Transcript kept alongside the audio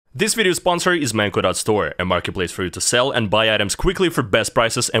This video's sponsor is Manco.store, a marketplace for you to sell and buy items quickly for best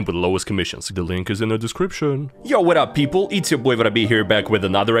prices and with lowest commissions. The link is in the description. Yo, what up people? It's your boy Vorabi here, back with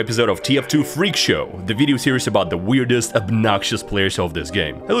another episode of TF2 Freak Show, the video series about the weirdest, obnoxious players of this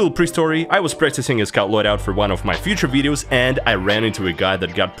game. A little pre-story, I was practicing a scout loadout for one of my future videos and I ran into a guy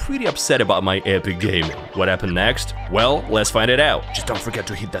that got pretty upset about my epic gaming. What happened next? Well, let's find it out. Just don't forget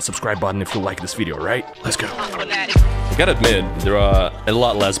to hit that subscribe button if you like this video, right? Let's go. I gotta admit, there are a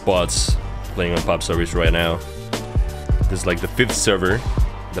lot less bots playing on pub servers right now. This is like the 5th server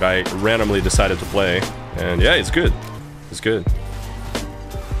that I randomly decided to play, and yeah, it's good. It's good.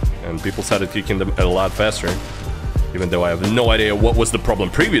 And people started kicking them a lot faster, even though I have no idea what was the problem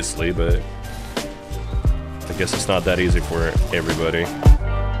previously, but I guess it's not that easy for everybody.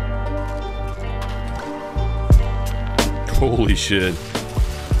 Holy shit.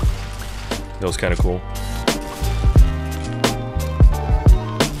 That was kind of cool.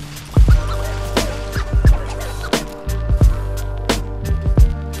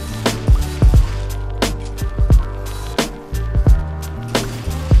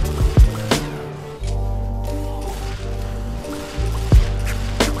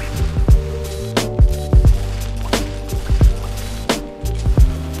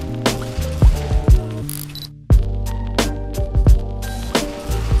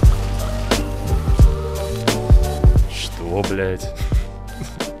 Блять.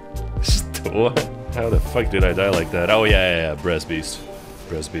 Что? How the fuck did I die like that? Oh yeah, Breast Beast.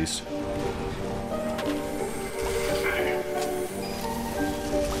 Breast Beast.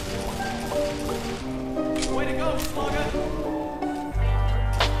 Way to go, Slugger!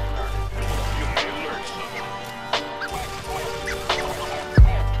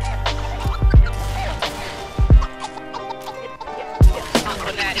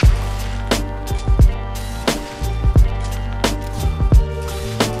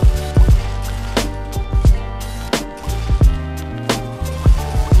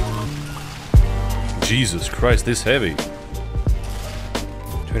 Jesus Christ, this heavy.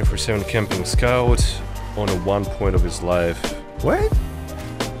 24/7 camping scout on a 1 point of his life. What?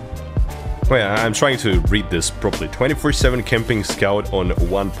 Wait, I'm trying to read this properly. 24/7 camping scout on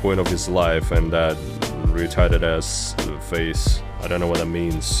 1 point of his life, and that retarded ass face. I don't know what that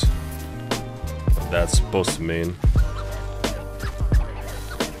means. What that's supposed to mean.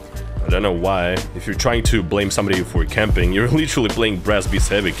 I don't know why. If you're trying to blame somebody for camping, you're literally playing Brass Beast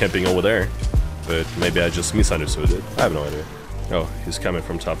Heavy camping over there. But maybe I just misunderstood it. I have no idea. Oh, he's coming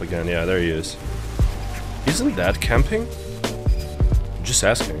from top again. Yeah, there he is. Isn't that camping? I'm just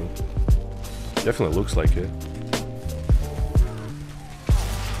asking. Definitely looks like it.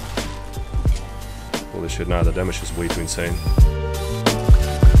 Holy shit, nah, the damage is way too insane.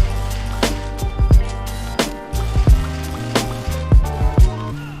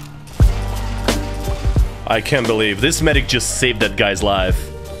 I can't believe this medic just saved that guy's life.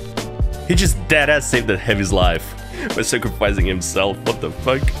 He just deadass saved that heavy's life by sacrificing himself. What the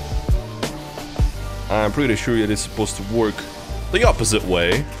fuck? I'm pretty sure it is supposed to work the opposite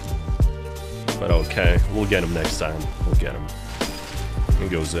way. But okay, we'll get him next time. We'll get him. He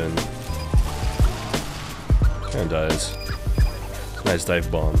goes in. And dies. Nice dive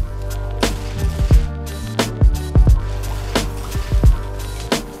bomb.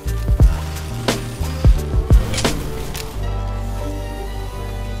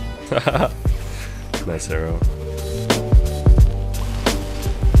 Nice arrow.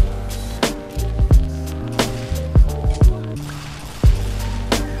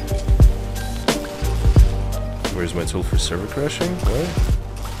 Where's my tool for server crashing? What?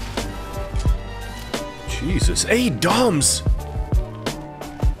 Jesus, 8 DOMs!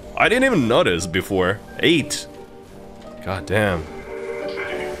 I didn't even notice before. 8. God damn.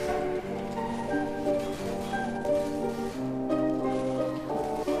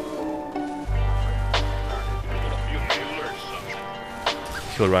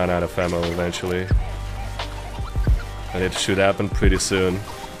 He'll run out of ammo eventually. And it should happen pretty soon.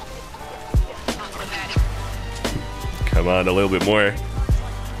 Come on, a little bit more.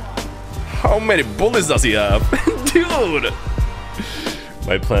 How many bullets does he have? Dude!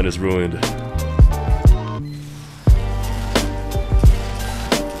 My plan is ruined.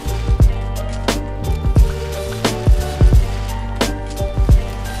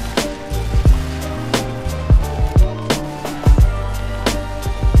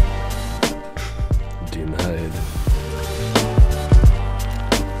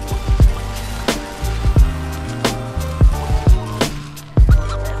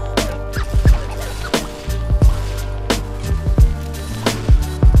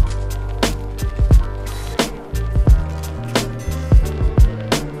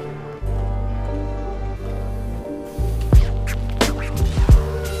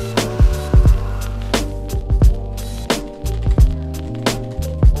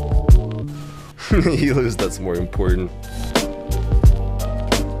 You lose, that's more important.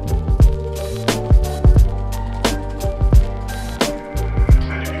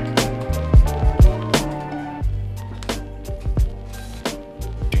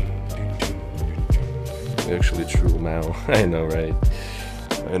 Actually true, Mao. I know, right?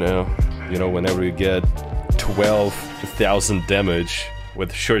 I know. You know, whenever you get 12,000 damage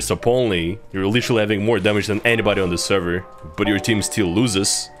with shorts up only, you're literally having more damage than anybody on the server, but your team still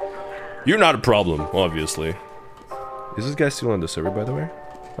loses. You're not a problem, obviously. Is this guy still on the server, by the way?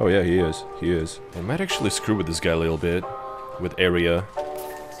 Oh yeah, he is. He is. I might actually screw with this guy a little bit with area.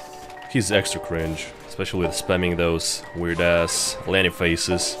 He's extra cringe, especially with spamming those weird-ass Lanny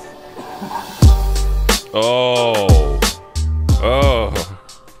faces. Oh. Oh.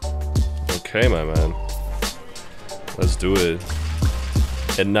 Okay, my man. Let's do it.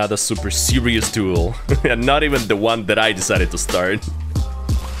 And not a super serious duel. And not even the one that I decided to start.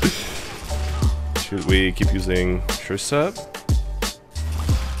 Should we keep using sure sub?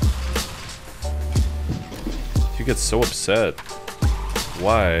 He gets so upset.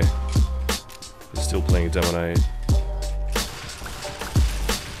 Why? He's still playing Demonite.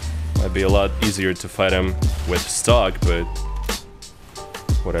 Might be a lot easier to fight him with stock, but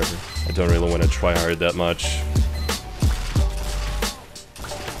whatever. I don't really want to try hard that much.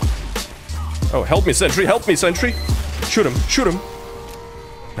 Oh, help me, Sentry! Help me, Sentry! Shoot him! Shoot him!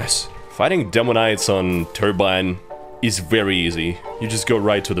 Nice. Fighting Demonites on Turbine is very easy. You just go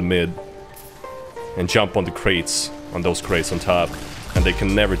right to the mid and jump on the crates, on those crates on top, and they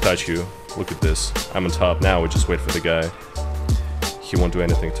can never touch you. Look at this. I'm on top now, we just wait for the guy. He won't do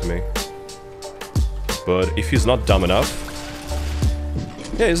anything to me. But if he's not dumb enough...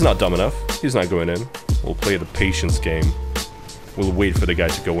 Yeah, he's not dumb enough. He's not going in. We'll play the patience game. We'll wait for the guy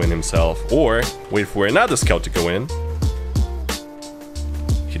to go in himself. Or wait for another scout to go in.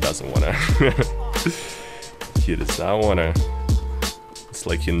 He doesn't wanna. He does not wanna. It's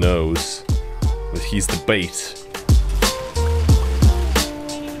like he knows that he's the bait.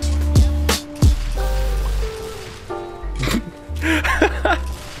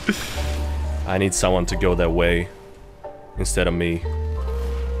 I need someone to go that way instead of me.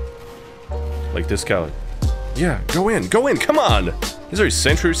 Like this scout. Yeah, go in, come on! Is there a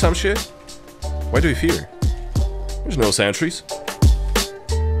sentry or some shit? Why do you fear? There's no sentries.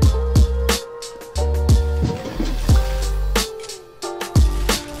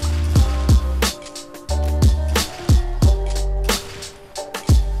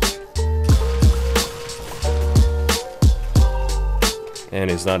 And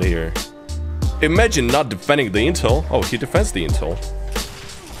he's not here. Imagine not defending the intel. Oh, he defends the intel.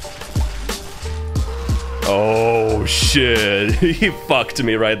 Oh shit, he fucked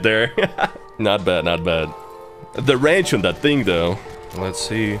me right there. Not bad, not bad. The range on that thing though. Let's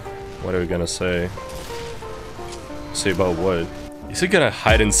see, what are we gonna say? Say about what? Is he gonna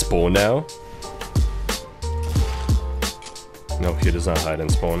hide and spawn now? No, he does not hide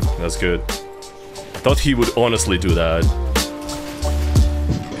and spawn. That's good. I thought he would honestly do that.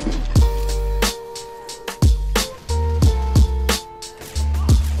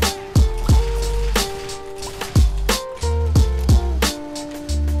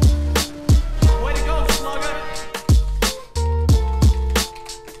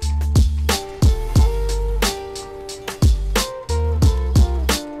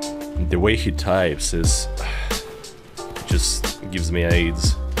 The way he types is just gives me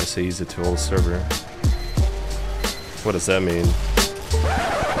AIDS. I say easy to all server. What does that mean?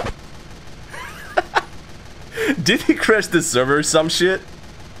 Did he crash the server or some shit?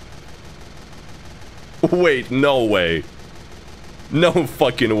 Wait, no way. No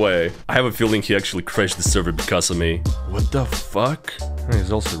fucking way. I have a feeling he actually crashed the server because of me. What the fuck?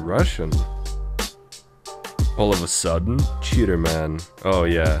 He's also Russian. All of a sudden? Cheater, man. Oh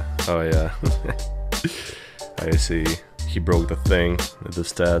yeah, oh yeah. I see. He broke the thing with the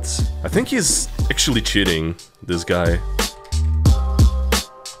stats. I think he's actually cheating, this guy.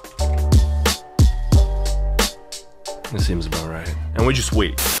 That seems about right. And we just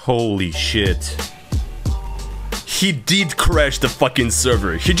wait. Holy shit. He did crash the fucking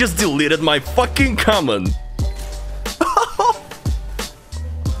server. He just deleted my fucking comment.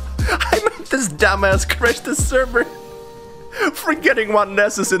 This dumbass crashed the server, forgetting what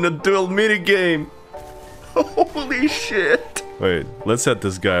Ness is in a duel minigame. Holy shit. Wait, let's add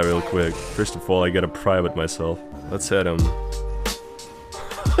this guy real quick. First of all, I gotta private myself. Let's add him.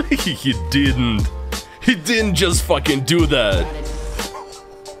 He didn't. He didn't just fucking do that.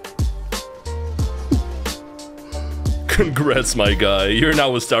 Congrats, my guy. You're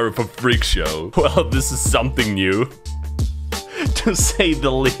now a star of a freak show. Well, this is something new, to say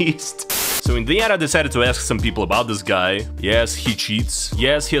the least. So in the end I decided to ask some people about this guy. Yes, he cheats.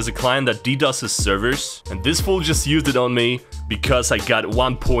 Yes, he has a client that DDoS his servers. And this fool just used it on me because I got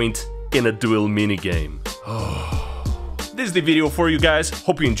 1 point in a duel minigame. This is the video for you guys,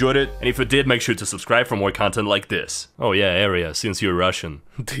 hope you enjoyed it, and if you did, make sure to subscribe for more content like this. Oh yeah, area, since you're Russian.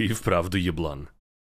 Ты и вправду еблан.